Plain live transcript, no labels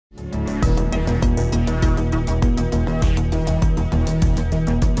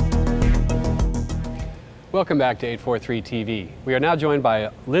Welcome back to 843 TV. We are now joined by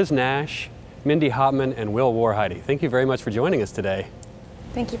Liz Nash, Mindy Hopman, and Will Warheide. Thank you very much for joining us today.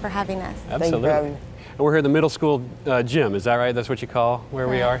 Thank you for having us. Absolutely. Thank you for having me. And we're here at the middle school gym, is that right? That's what you call where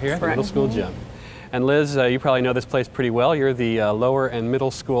we are here? The middle school gym. And Liz, you probably know this place pretty well. You're the lower and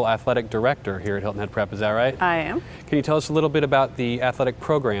middle school athletic director here at Hilton Head Prep, is that right? I am. Can you tell us a little bit about the athletic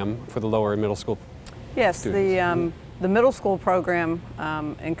program for the lower and middle school Yes, students? the middle school program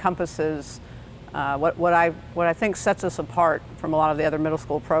encompasses what I think sets us apart from a lot of the other middle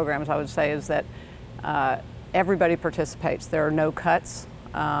school programs, I would say, is that everybody participates. There are no cuts.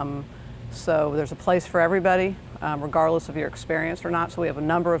 So there's a place for everybody, regardless of your experience or not. So we have a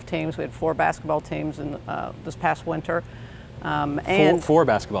number of teams. We had 4 basketball teams in this past winter. And four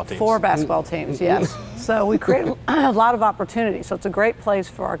basketball teams. 4 basketball teams, yes. So we create a lot of opportunity. So it's a great place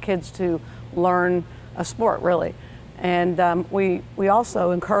for our kids to learn a sport, really. And we also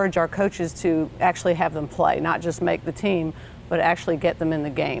encourage our coaches to actually have them play, not just make the team, but actually get them in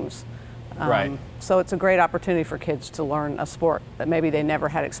the games. Right. So it's a great opportunity for kids to learn a sport that maybe they never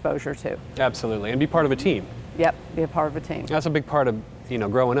had exposure to. Absolutely, and be part of a team. Yep, be a part of a team. That's a big part of, you know,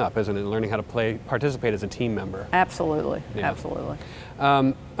 growing up, isn't it? Learning how to participate as a team member. Absolutely, Yeah. absolutely.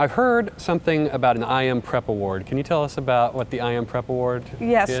 I've heard something about an IM Prep Award. Can you tell us about what the IM Prep Award is?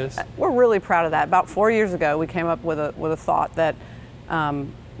 Yes, we're really proud of that. About 4 years ago, we came up with a thought that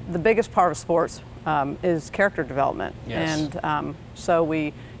the biggest part of sports is character development. Yes. And so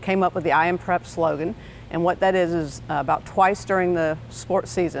we came up with the IM Prep slogan. And what that is about twice during the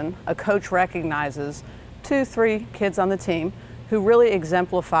sports season, a coach recognizes 2-3 kids on the team who really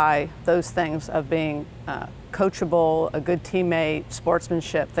exemplify those things of being coachable, a good teammate,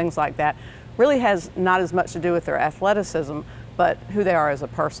 sportsmanship, things like that. Really has not as much to do with their athleticism, but who they are as a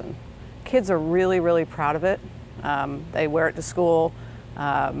person. Kids are really, really proud of it. They wear it to school,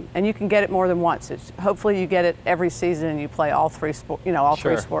 and you can get it more than once. Hopefully you get it every season and you play all 3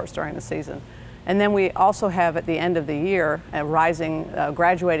 sports during the season. And then we also have at the end of the year, a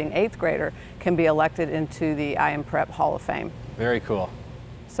graduating 8th grader can be elected into the IM Prep Hall of Fame. Very cool.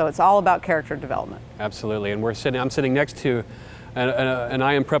 So it's all about character development. Absolutely, and I'm sitting next to an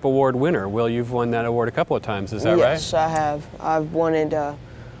IM Prep Award winner. Will, you've won that award a couple of times, is that right? Yes, I have. I've won it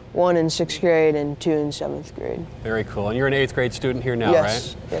 1 in 6th grade and 2 in 7th grade. Very cool, and you're an 8th grade student here now,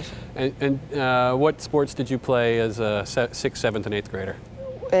 Yes, right? yes. And what sports did you play as a 6th, 7th, and 8th grader?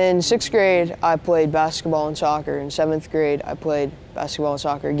 In 6th grade, I played basketball and soccer. In 7th grade, I played basketball and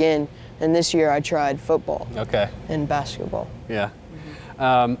soccer again. And this year, I tried football and basketball. Yeah.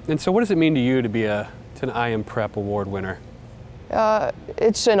 And so what does it mean to you to be an IM Prep Award winner?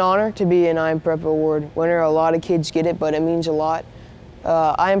 It's an honor to be an IM Prep Award winner. A lot of kids get it, but it means a lot.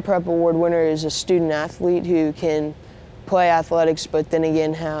 IM Prep Award winner is a student athlete who can play athletics, but then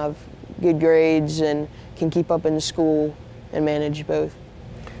again have good grades and can keep up in school and manage both.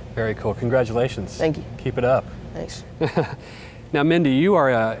 Very cool. Congratulations. Thank you. Keep it up. Thanks. Now, Mindy, you are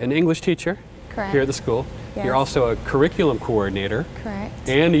an English teacher. Correct. Here at the school. Yes. You're also a curriculum coordinator. Correct.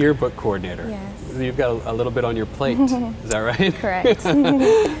 And a yearbook coordinator. Yes. You've got a little bit on your plate. Is that right? Correct. Yes.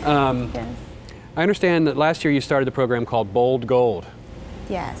 I understand that last year you started the program called Bold Gold.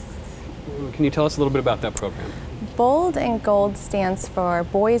 Yes. Can you tell us a little bit about that program? Bold and Gold stands for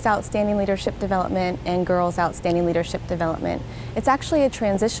Boys Outstanding Leadership Development and Girls Outstanding Leadership Development. It's actually a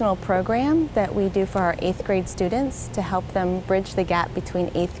transitional program that we do for our 8th grade students to help them bridge the gap between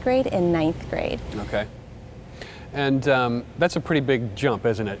 8th grade and 9th grade. Okay. And that's a pretty big jump,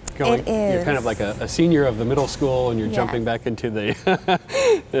 isn't it? It is. You're kind of like a senior of the middle school and you're jumping back into the,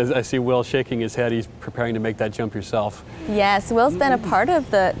 as I see Will shaking his head, he's preparing to make that jump yourself. Yes, Will's been a part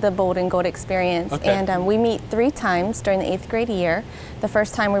of the Bold and Gold experience, Okay. and we meet 3 times during the 8th grade year. The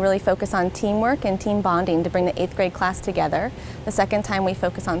first time we really focus on teamwork and team bonding to bring the 8th grade class together. The second time we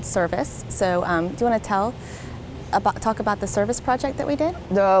focus on service. So do you want to talk about the service project that we did?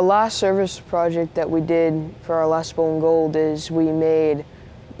 The last service project that we did for our last Bold and Gold is we made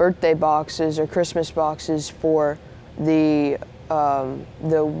birthday boxes or Christmas boxes for the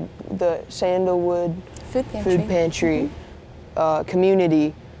Sandalwood Food Pantry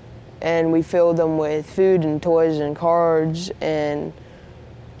community, and we filled them with food and toys and cards and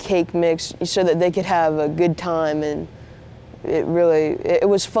cake mix so that they could have a good time, and it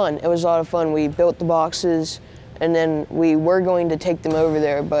was fun. It was a lot of fun. We built the boxes. And then we were going to take them over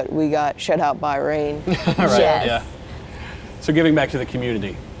there, but we got shut out by rain. Right, yes. Yeah. So giving back to the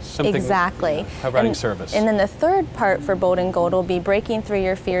community. Exactly. Providing service. And then the third part for Bold and Gold will be breaking through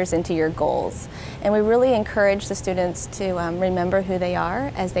your fears into your goals. And we really encourage the students to remember who they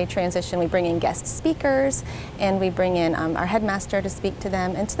are as they transition. We bring in guest speakers and we bring in our headmaster to speak to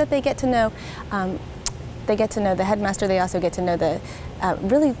them, and so that they get to know they get to know the headmaster. They also get to know the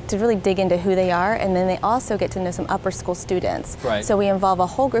really dig into who they are, and then they also get to know some upper school students. Right. So we involve a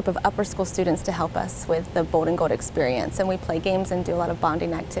whole group of upper school students to help us with the Bold and Gold experience, and we play games and do a lot of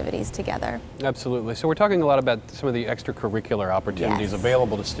bonding activities together. Absolutely. So we're talking a lot about some of the extracurricular opportunities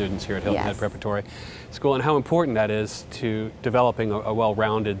available to students here at Hilton Head Preparatory School, and how important that is to developing a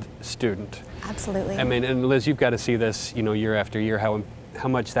well-rounded student. Absolutely. I mean, and Liz, you've got to see this, you know, year after year, how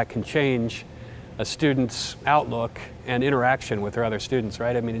much that can change a student's outlook and interaction with their other students,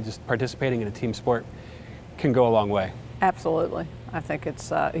 right? I mean, just participating in a team sport can go a long way. Absolutely. I think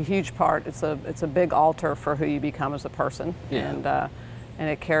it's a huge part. It's a big altar for who you become as a person. Yeah. And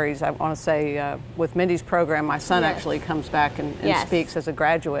it carries, I want to say, with Mindy's program, my son actually comes back and speaks as a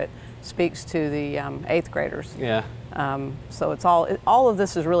graduate, speaks to the 8th graders. Yeah. So it's all of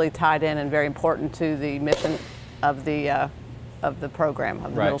this is really tied in and very important to the mission of the program,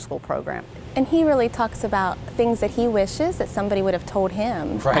 of the middle school program. And he really talks about things that he wishes that somebody would have told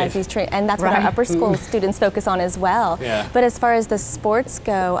him as he's trained, and that's what our upper school students focus on as well. Yeah. But as far as the sports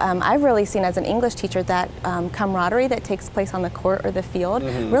go, I've really seen as an English teacher that camaraderie that takes place on the court or the field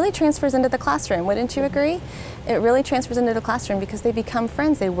really transfers into the classroom. Wouldn't you agree? It really transfers into the classroom because they become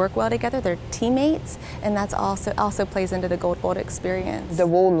friends, they work well together, they're teammates, and that's also plays into the Gold experience. The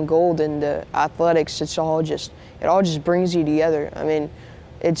Bold and Gold and the athletics, it all just brings you together. I mean,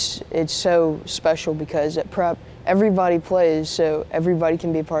 it's so special because at prep everybody plays, so everybody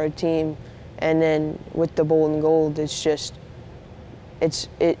can be a part of the team, and then with the Bold and Gold, it's just it's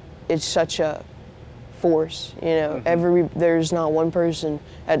such a force, you know. There's not one person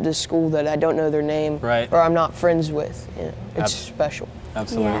at this school that I don't know their name or I'm not friends with. You know, it's special.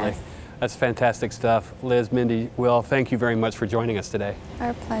 Absolutely. Yes. That's fantastic stuff. Liz, Mindy, Will, thank you very much for joining us today.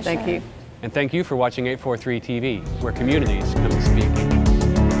 Our pleasure. Thank you. And thank you for watching 843 TV, where communities come to speak.